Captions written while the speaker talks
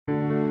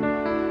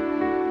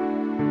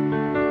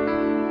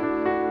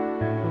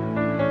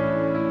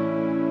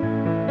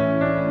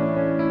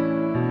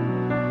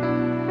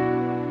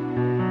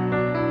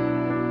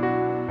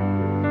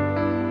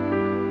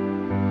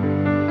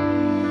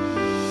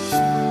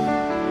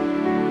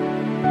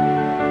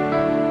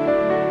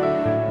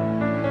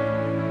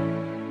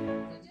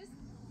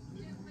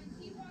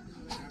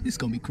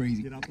gonna be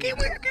crazy. I can't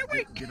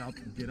wait. Get out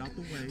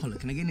the way. Hold on,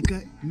 can I get in the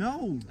cut?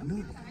 No.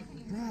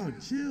 Bro,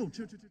 chill.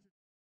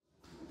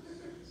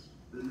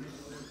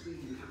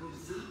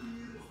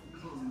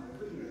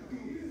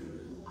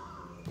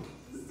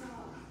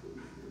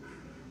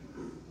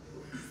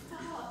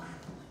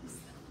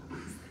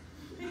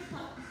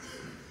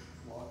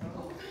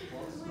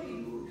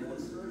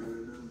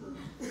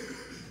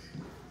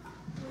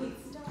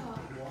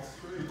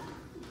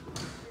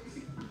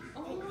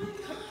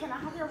 Can I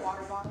have your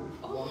water bottle?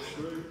 Walk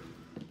straight.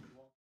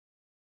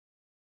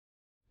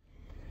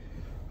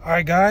 All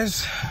right,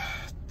 guys,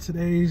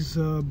 today's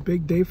a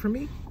big day for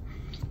me.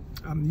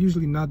 I'm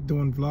usually not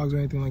doing vlogs or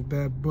anything like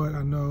that, but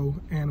I know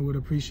Anna would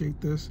appreciate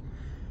this.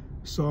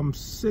 So I'm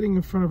sitting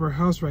in front of her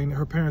house right now,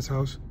 her parents'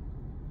 house,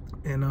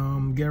 and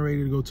I'm getting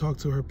ready to go talk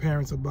to her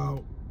parents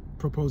about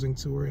proposing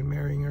to her and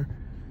marrying her.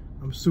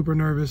 I'm super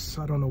nervous.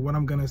 I don't know what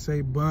I'm gonna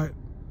say, but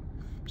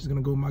I'm just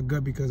gonna go with my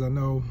gut because I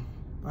know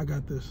I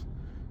got this.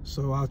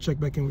 So I'll check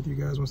back in with you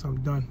guys once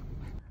I'm done.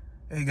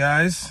 Hey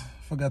guys,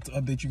 forgot to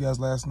update you guys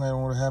last night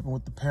on what happened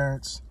with the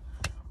parents.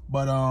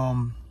 But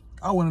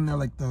I went in there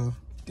like the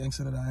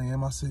gangster that I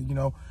am. I said, you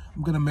know,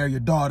 I'm gonna marry your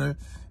daughter,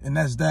 and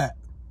that's that.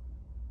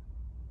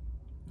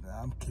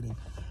 Nah, I'm kidding.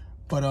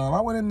 But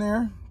I went in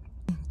there,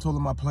 told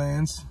them my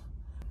plans.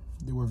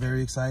 They were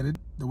very excited.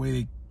 The way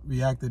they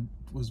reacted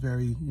was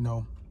very, you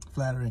know,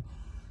 flattering.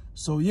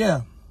 So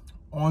yeah,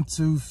 on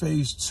to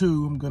phase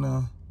 2. I'm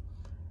gonna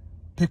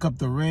pick up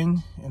the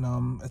ring,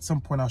 and at some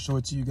point I'll show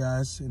it to you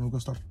guys, and we're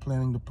gonna start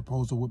planning the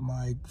proposal with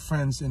my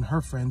friends and her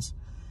friends,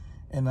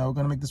 and we're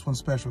gonna make this one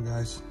special,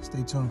 guys.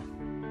 Stay tuned.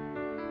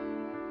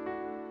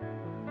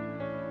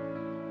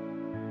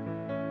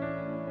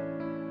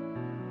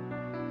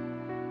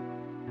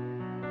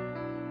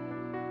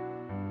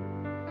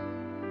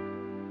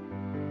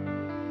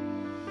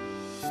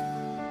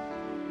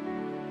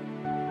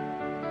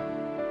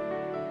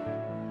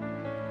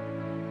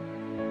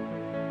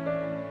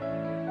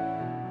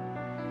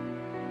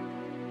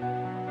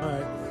 All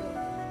right,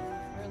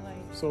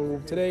 so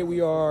today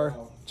we are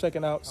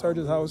checking out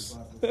Serge's house.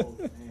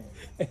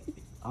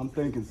 I'm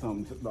thinking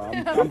something. No,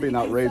 I'm being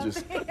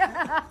outrageous.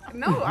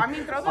 No, I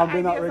mean, throw the I'm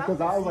being ideas outrageous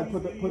because out I was there.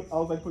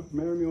 like, put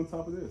marry me on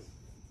top of this.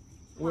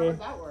 How does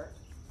that work?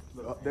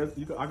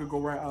 I could go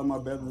right out of my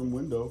bedroom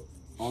window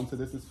onto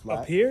this is flat.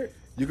 Up here?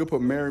 You could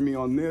put marry me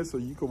on this, or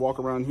you could walk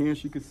around here and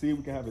she could see.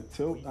 We could have it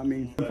tilt. I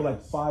mean, for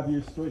like 5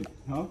 years straight,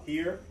 huh?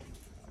 Here.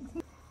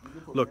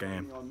 Look,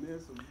 Ann.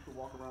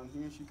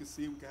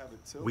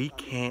 We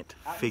can't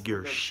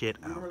figure shit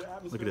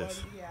out. Look at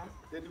this. Yeah.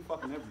 They do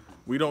fucking everything.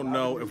 We don't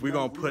know if we're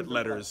gonna put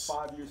letters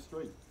 5 years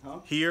straight, huh?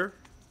 here.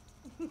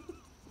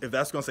 If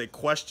that's gonna say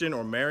question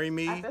or marry At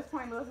me. this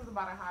point, Melissa's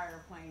about to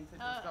hire a plane to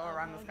just go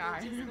around the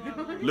sky.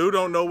 Lou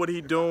don't know what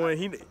he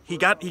doing. He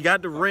got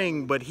the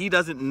ring, but he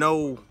doesn't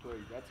know.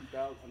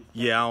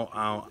 Yeah,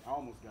 I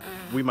almost got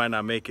it. we might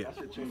not make it.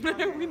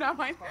 We not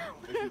might.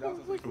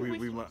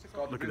 We might,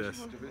 look at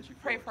this.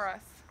 Pray for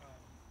us.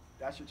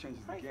 That shit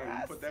changes the game.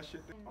 You put that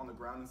shit on the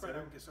ground instead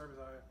of Get service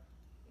out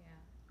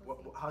what,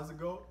 how does it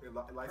go? It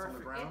lights on the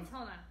ground?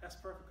 Hold on. That's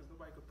perfect because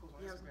nobody could post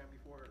on Instagram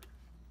before.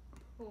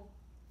 Cool.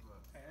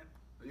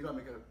 And you gotta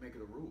make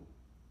it a rule.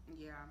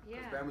 Yeah.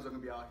 Because families are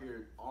gonna be out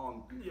here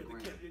on the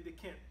ground. They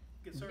can't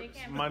get service.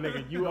 can't- My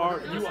nigga, you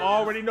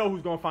already know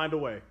who's gonna find a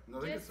way. No,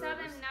 they Just get tell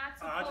service. them not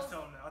to I'll post. just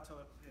tell them that. I'll tell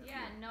them.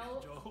 Yeah,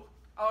 no. Joe.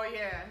 Oh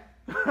yeah.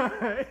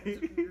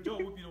 Joe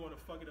would be the one to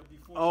fuck it up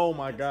before. Oh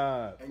my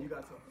God. And you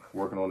got to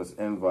Working on this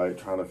invite,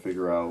 trying to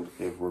figure out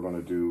if we're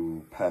gonna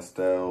do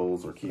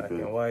pastels or keep Black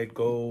it and white,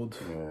 gold.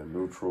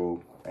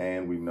 neutral.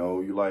 And we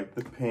know you like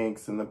the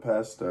pinks and the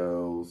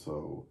pastels,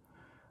 so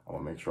I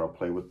want to make sure I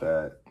play with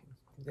that.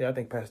 Yeah, I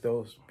think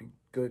pastels be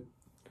good.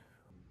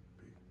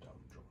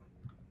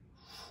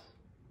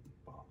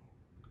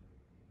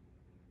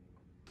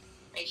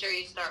 Make sure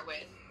you start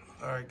with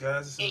All right,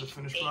 guys, this is the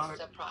finished product.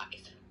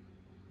 surprise.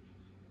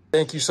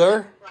 Thank you,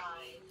 sir.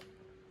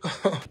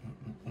 Surprise.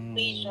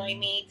 Please join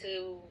me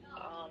to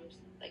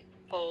like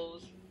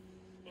propose.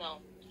 No.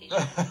 Please.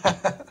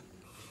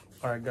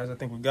 All right, guys, I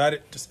think we got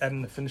it. Just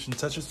adding the finishing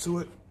touches to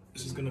it.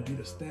 This is gonna be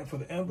the stamp for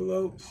the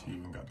envelope. She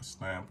even got the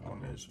stamp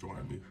on this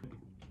joint.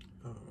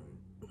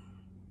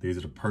 These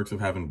are the perks of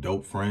having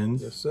dope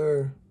friends. Yes,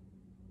 sir.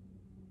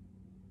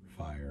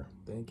 Fire.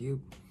 Thank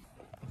you.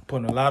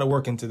 Putting a lot of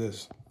work into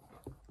this.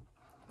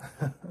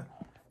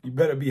 You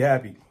better be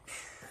happy.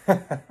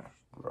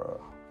 Bruh.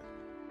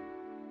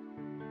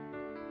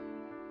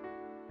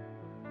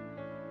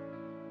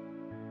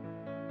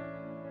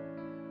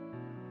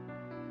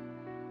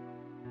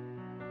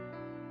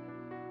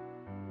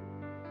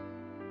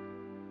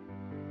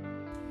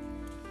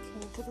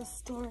 Came to the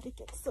store to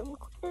get some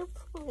clear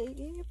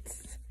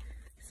plates.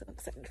 So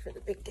excited for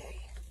the big day.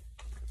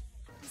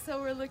 So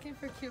we're looking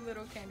for cute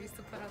little candies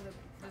to put on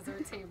the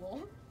dessert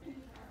table.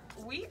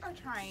 We are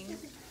trying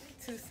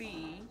to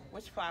see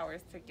which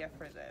flowers to get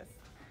for this.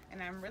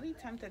 And I'm really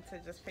tempted to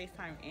just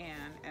FaceTime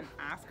Ann and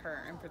ask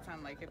her and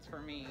pretend like it's for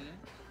me.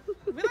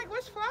 Be like,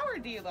 which flower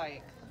do you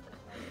like?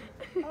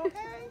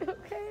 Okay.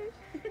 Okay.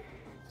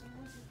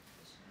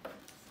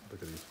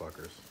 Look at these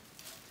fuckers.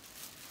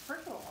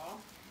 First of all,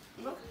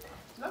 look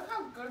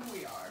how good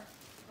we are.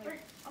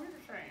 Like, I'm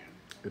just saying.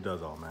 It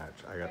does all match.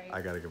 I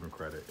gotta give him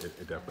credit.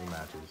 It definitely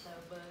matches.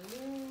 The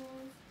balloons.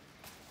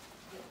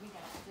 We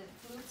got the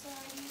flutes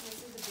already. This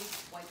is the big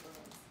white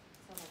balloons.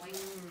 So the white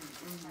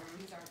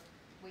these are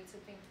way too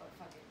pink, but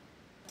fuck it.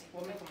 Like,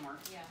 We'll make them work.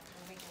 Yeah,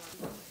 we'll make it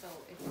work. So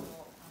if you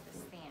go on the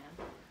stand,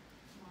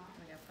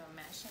 we got the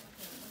matte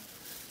champagne.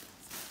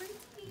 It's pretty.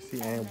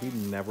 See, and we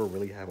never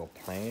really have a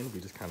plan. We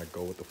just kind of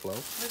go with the flow.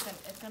 Listen,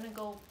 it's gonna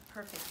go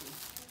perfectly.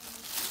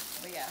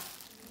 But yeah.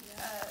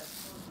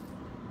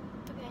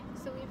 Okay,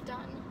 so we've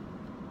done.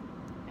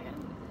 I gotta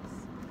move this.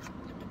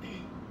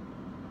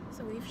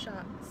 So we've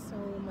shot so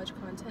much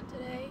content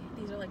today.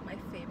 These are like my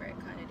favorite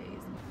kind of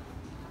days.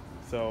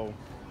 So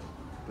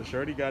the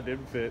shirt he got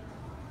didn't fit.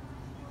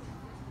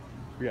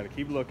 We gotta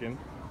keep looking.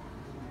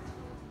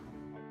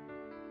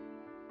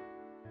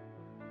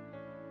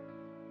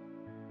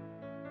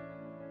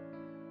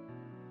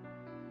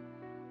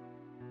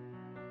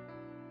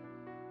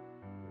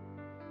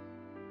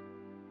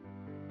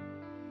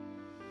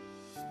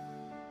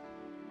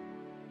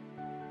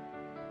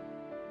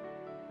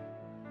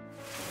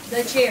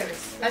 The chairs,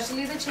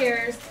 especially the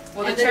chairs.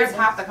 Well, the chairs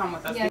have to come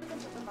with us. Yeah.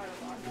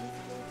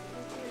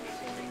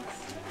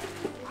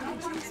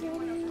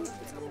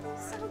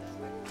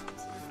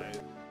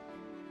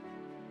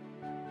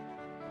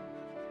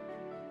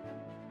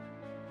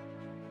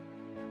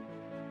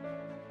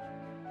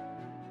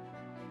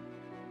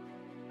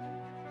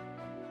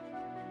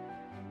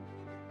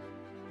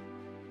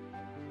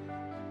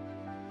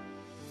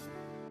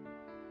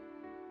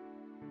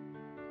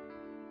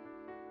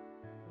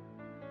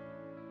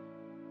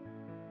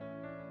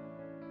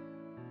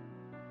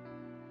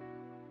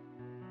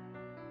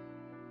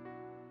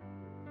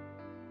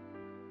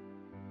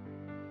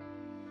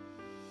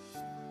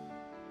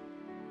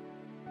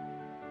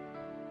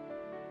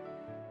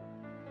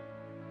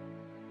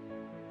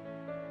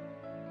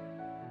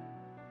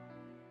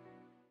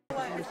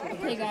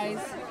 Hey guys,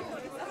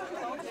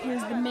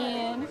 here's the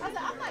man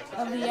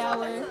of the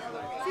hour.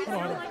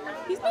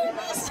 He's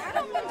nervous.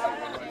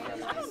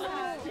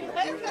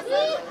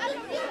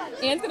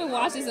 Anne's gonna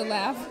watch this and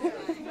laugh.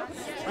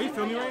 Are you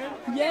filming right now?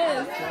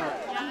 Yes.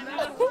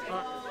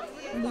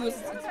 Louis,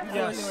 it's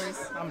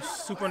Yes. I'm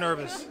super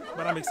nervous,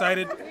 but I'm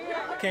excited.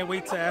 Can't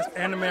wait to ask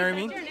Anne to marry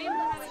me.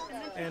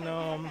 And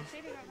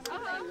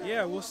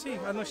yeah, we'll see.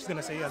 I know she's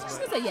gonna say yes. She's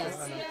But gonna say yes.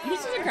 You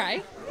shouldn't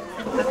cry.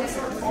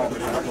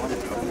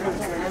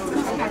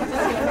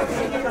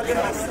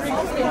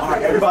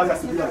 Alright, everybody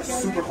has to be like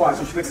super quiet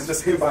so she thinks it's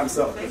just him by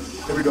himself.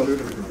 Here we go, here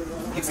we go.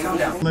 Calm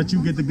down. Let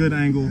you get the good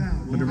angle,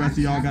 but the rest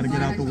of y'all got to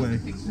get out the way.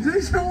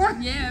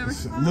 Yeah.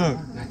 Look,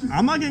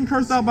 I'm not getting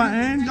cursed out by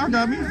Ann. Y'all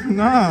got me?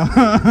 Nah.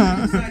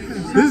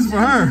 This is for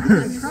her.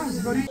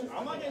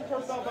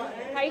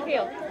 How you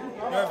feel?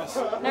 nervous.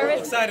 Nervous?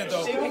 Excited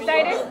though.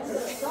 Excited?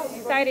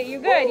 Excited. You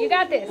good. You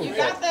got this. You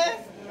got this.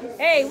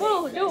 Hey,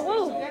 woo, do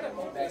woo.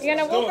 You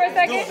gonna woo for a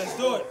second? Let's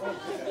do it.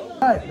 All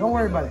right, don't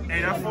worry about it.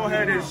 Hey, that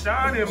forehead is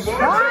shining, boy.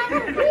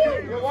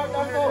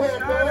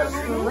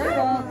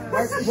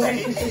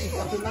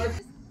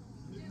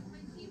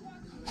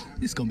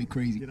 This is gonna be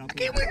crazy. I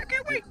can't wait.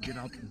 Get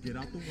out the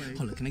way.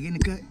 Hold on, can I get in the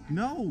cut?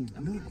 No.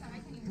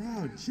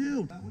 Bro,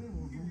 chill.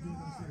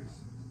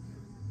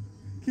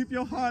 Keep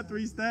your heart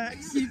 3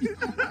 stacks.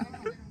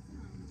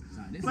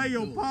 Play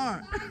your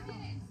part.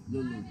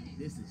 Lulu,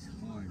 this is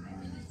hard, man.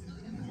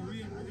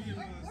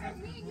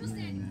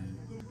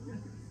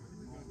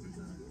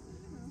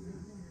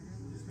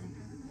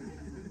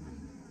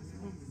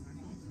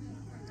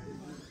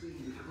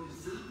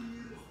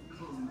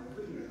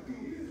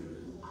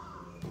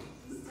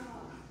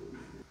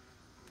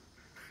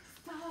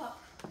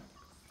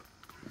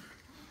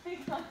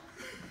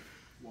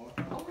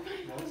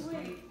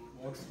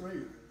 Walk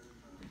straight.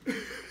 Wait,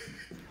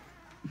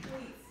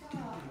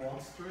 stop.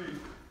 Walk straight.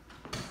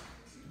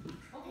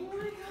 Oh my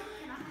god.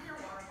 Can I have your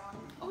water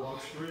bottle? Walk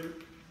straight.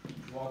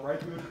 Walk right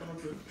through the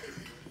concrete.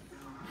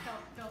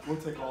 We'll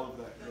take all of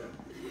that. Yeah.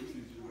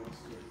 Walk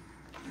straight.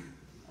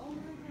 Oh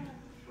my god.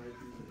 Right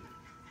through there.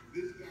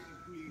 This guy's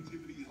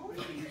creativity is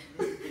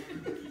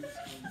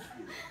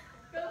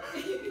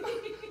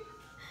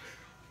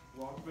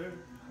Walk there.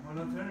 On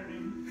eternity.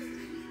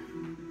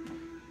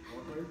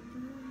 Walk right.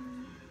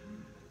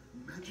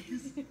 magic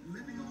is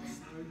living on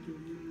side.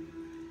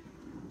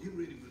 Get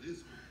ready for this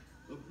one.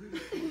 A pretty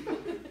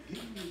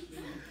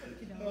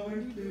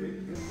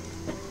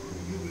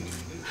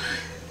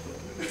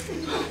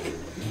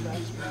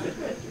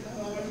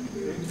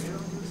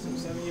Some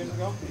 7 years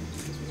ago,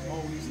 this was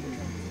always the dream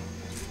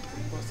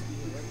for us to be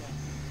here right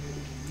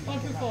now. 1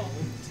 through 4.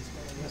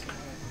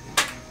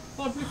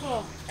 1 through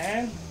 4.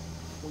 And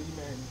will you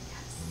marry me?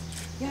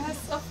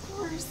 Yes, of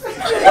course.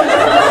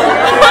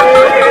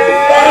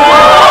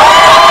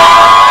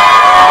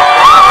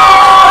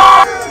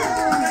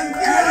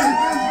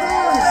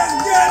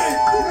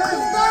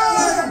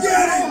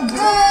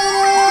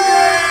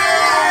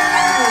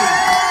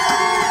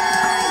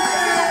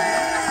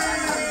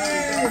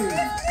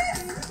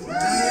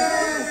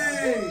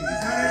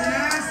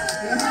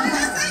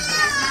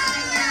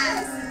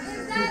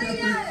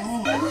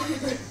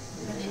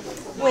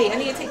 Wait, I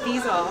need to take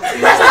these off.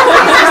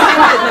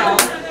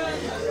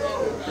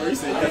 You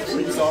said yes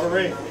when you saw the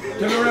ring.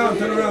 Turn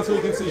around so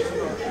you can see.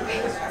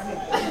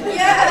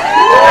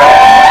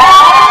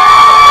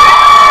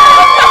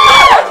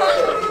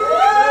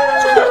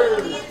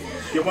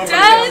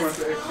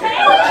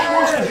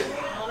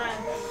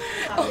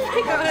 Oh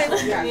my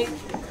god.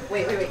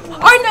 Wait.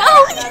 Oh no!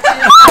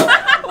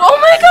 Oh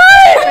my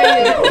god!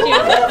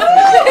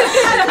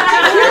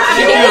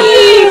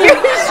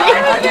 You're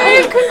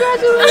shaking!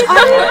 Congratulations!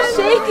 I'm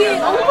shaking!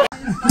 Oh my.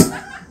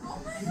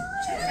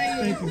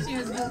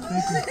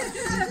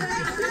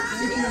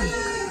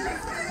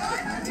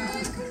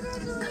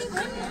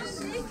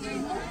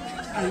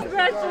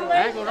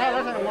 Thank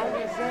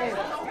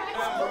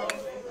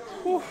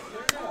you.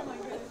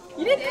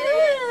 You did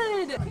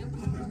good!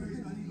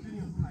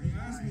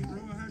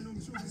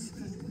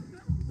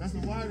 That's the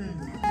wide ring.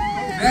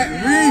 That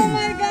ring. Oh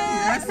my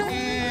god!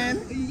 And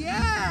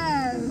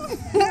yes!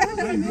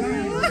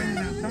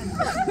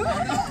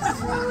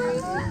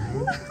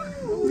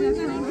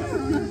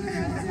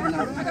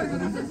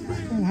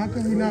 Oh, how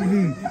can we not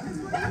be?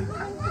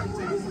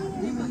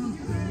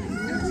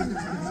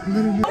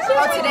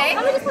 Oh, today?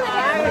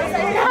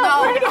 No.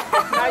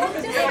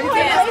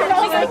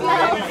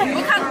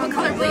 What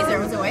color blazer?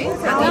 Was it white? It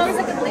was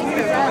like a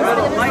blazer. I don't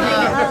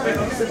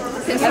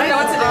know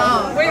what to do.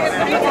 Wait, what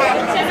are you doing?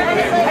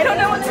 I don't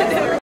know what to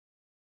do.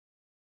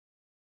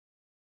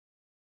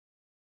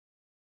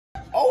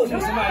 Oh,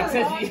 there's somebody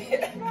touchy.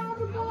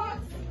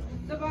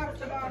 The box.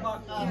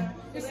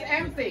 It's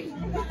empty.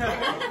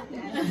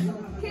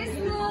 Kiss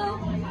Blue.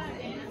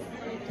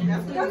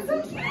 That's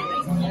so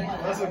cute.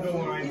 That's a good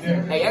one right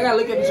there. Hey, y'all gotta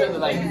look at each other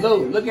like,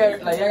 Lou, look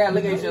at, like, y'all gotta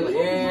look at each other.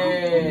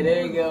 Yeah,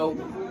 there you go.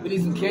 We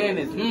need some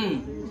cannons.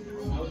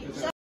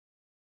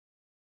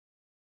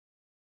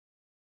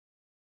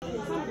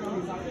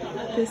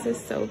 This is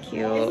so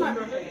cute.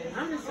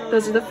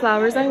 Those are the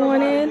flowers I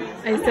wanted.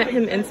 I sent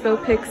him inspo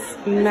pics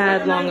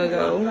mad long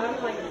ago.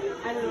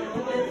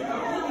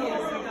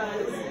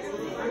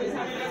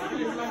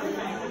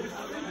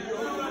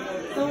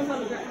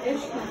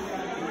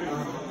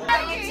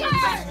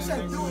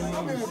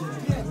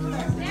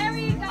 There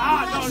we go. No,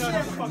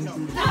 fuck no.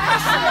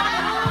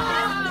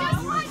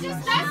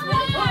 Just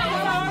one.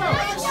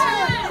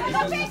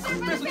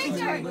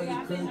 Picture.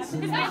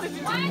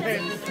 One,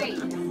 two, three.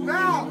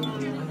 Now,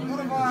 what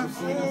am I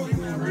so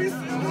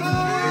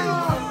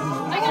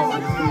I got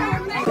one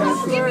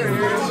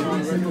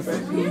more.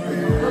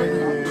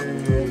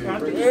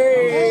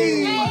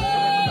 Hey.